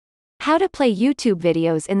How to play YouTube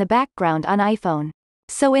videos in the background on iPhone.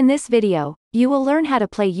 So in this video, you will learn how to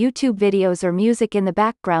play YouTube videos or music in the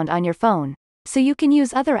background on your phone, so you can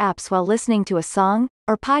use other apps while listening to a song,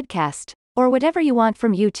 or podcast, or whatever you want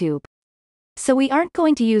from YouTube. So we aren't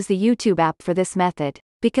going to use the YouTube app for this method,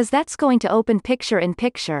 because that's going to open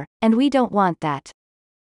picture-in-picture, and we don't want that.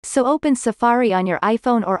 So open Safari on your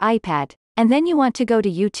iPhone or iPad, and then you want to go to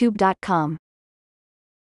youtube.com.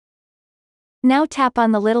 Now tap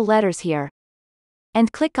on the little letters here.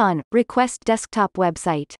 And click on Request Desktop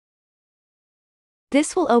Website.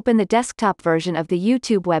 This will open the desktop version of the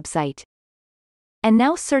YouTube website. And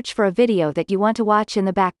now search for a video that you want to watch in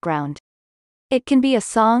the background. It can be a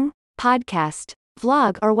song, podcast,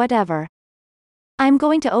 vlog or whatever. I'm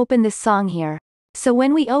going to open this song here. So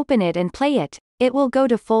when we open it and play it, it will go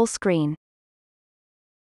to full screen.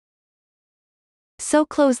 So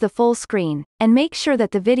close the full screen, and make sure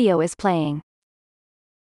that the video is playing.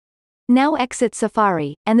 Now exit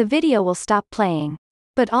Safari, and the video will stop playing.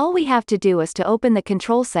 But all we have to do is to open the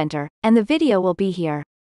control center, and the video will be here.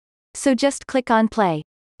 So just click on play.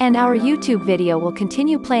 And our YouTube video will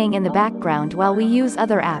continue playing in the background while we use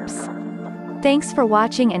other apps. Thanks for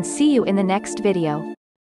watching and see you in the next video.